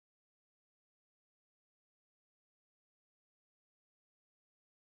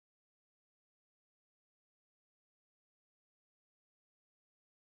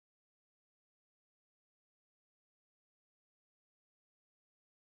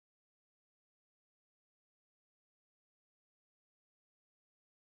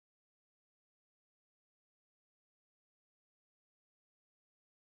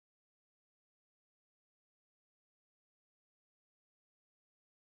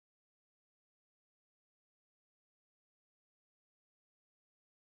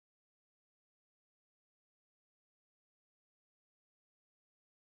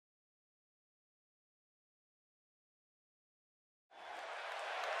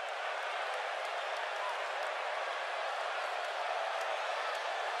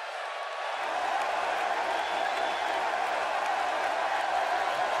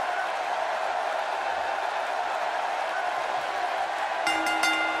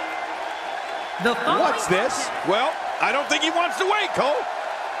What's this? Well, I don't think he wants to wait, Cole.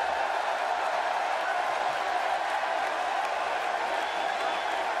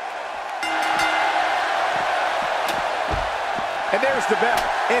 And there's the bell.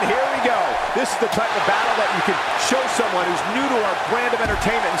 And here we go. This is the type of battle that you can show someone who's new to our brand of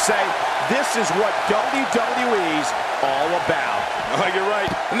entertainment and say, this is what WWE's all about. Oh, you're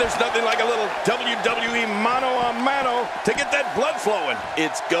right. And there's nothing like a little WWE mano-a-mano to get that blood flowing.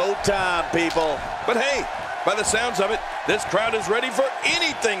 It's go time, people. But hey, by the sounds of it, this crowd is ready for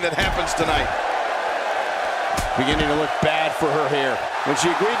anything that happens tonight. Beginning to look bad for her here. When she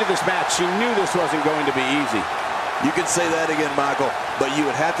agreed to this match, she knew this wasn't going to be easy. You can say that again, Michael, but you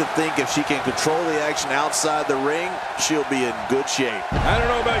would have to think if she can control the action outside the ring, she'll be in good shape. I don't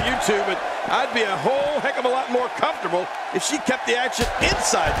know about you two, but I'd be a whole heck of a lot more comfortable if she kept the action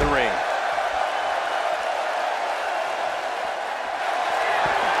inside the ring.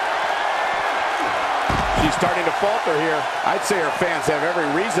 She's starting to falter here. I'd say her fans have every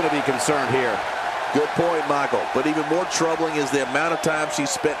reason to be concerned here. Good point, Michael. But even more troubling is the amount of time she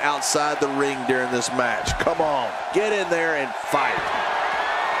spent outside the ring during this match. Come on, get in there and fight.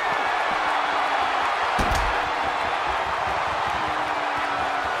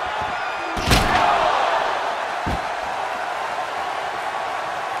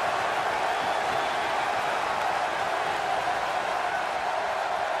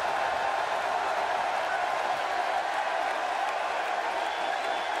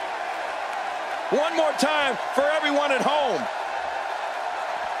 One more time for everyone at home.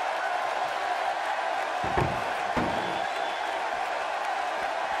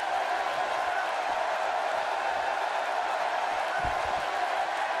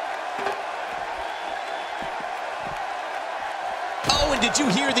 Oh, and did you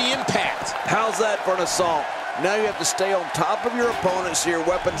hear the impact? How's that for an assault? Now you have to stay on top of your opponent so your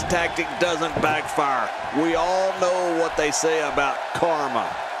weapons tactic doesn't backfire. We all know what they say about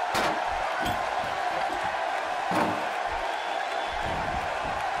karma.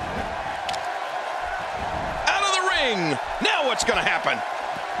 Now what's going to happen?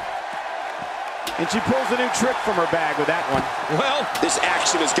 And she pulls a new trick from her bag with that one. Well, this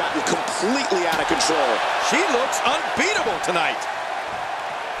action has gotten completely out of control. She looks unbeatable tonight.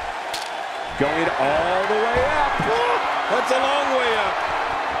 Going all the way up. That's a long way up.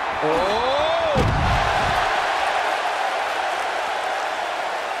 Oh!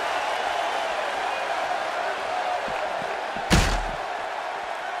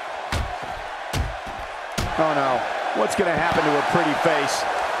 Oh no. What's going to happen to her pretty face?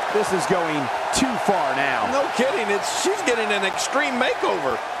 This is going too far now. No kidding. She's getting an extreme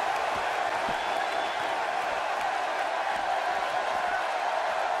makeover.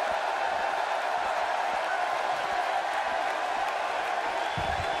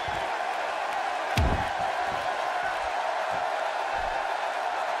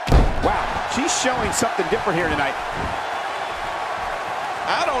 Wow, she's showing something different here tonight.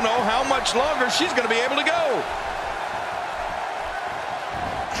 I don't know how much longer she's going to be able to go.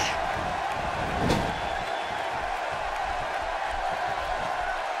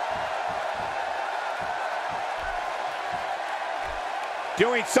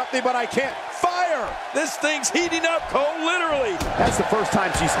 Doing something, but I can't fire. This thing's heating up, Cole, literally. That's the first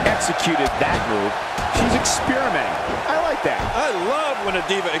time she's executed that move. She's experimenting. I like that. I love when a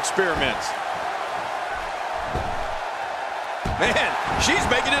diva experiments. Man, she's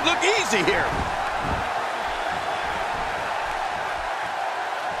making it look easy here.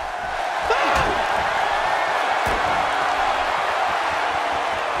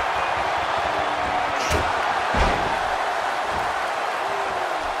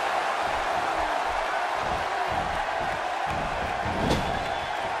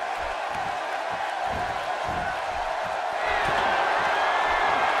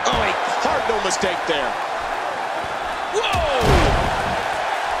 No mistake there. Whoa!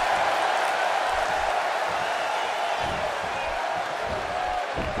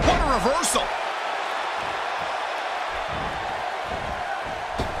 What a reversal.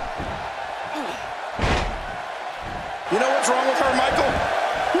 You know what's wrong with her, Michael?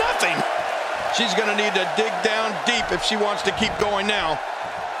 Nothing. She's going to need to dig down deep if she wants to keep going now.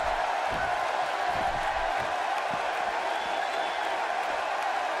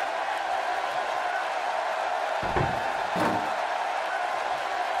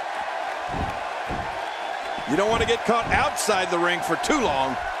 You don't want to get caught outside the ring for too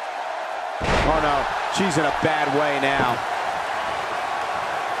long. Oh no, she's in a bad way now.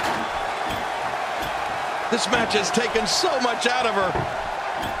 This match has taken so much out of her.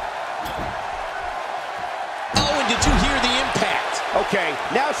 Oh, and did you hear the impact? Oh, Okay,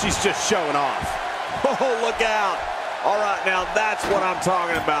 now she's just showing off. Oh, look out. All right, now that's what I'm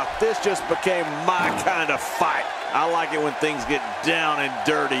talking about. This just became my kind of fight. I like it when things get down and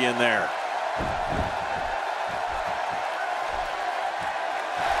dirty in there.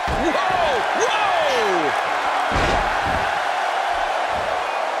 Whoa! Whoa!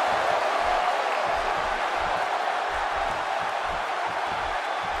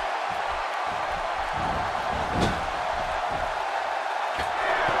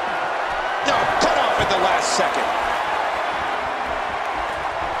 No, cut off at the last second.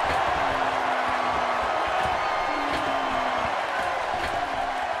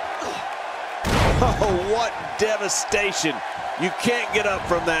 Oh, what devastation. You can't get up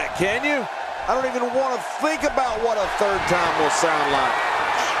from that, can you? I don't even want to think about what a third time will sound like.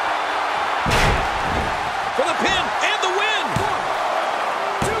 For the pin and the win!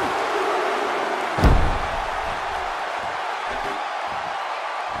 2.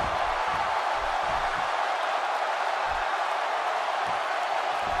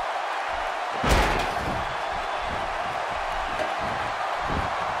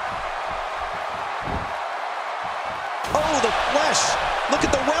 Oh, the flesh. Look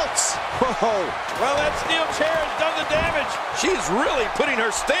at the welts. Whoa. Well, that steel chair has done the damage. She's really putting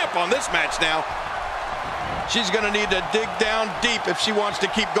her stamp on this match now. She's going to need to dig down deep if she wants to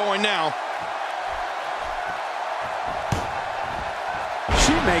keep going now.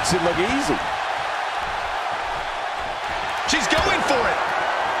 She makes it look easy. She's going for it.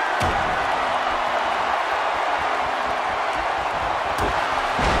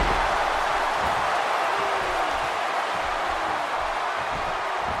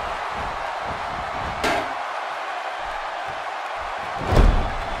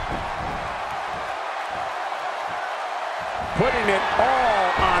 Putting it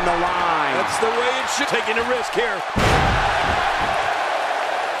all on the line. That's the way it should. Taking a risk here.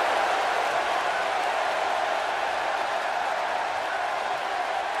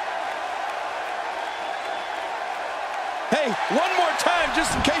 Hey, one more time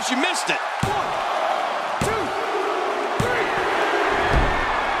just in case you missed it. 1, 2, 3.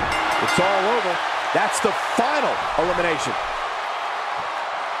 It's all over. That's the final elimination.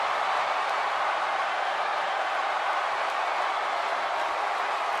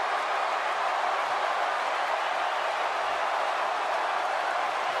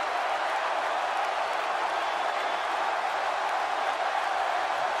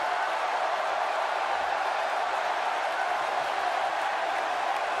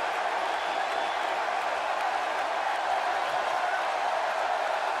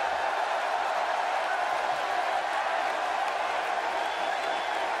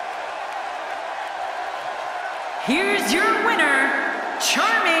 Here's your winner,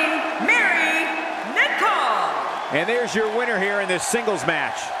 Charming Mary Nicole. And there's your winner here in this singles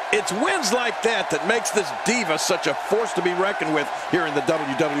match. It's wins like that that makes this diva such a force to be reckoned with here in the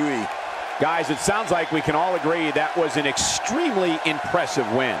WWE. Guys, it sounds like we can all agree that was an extremely impressive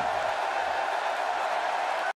win.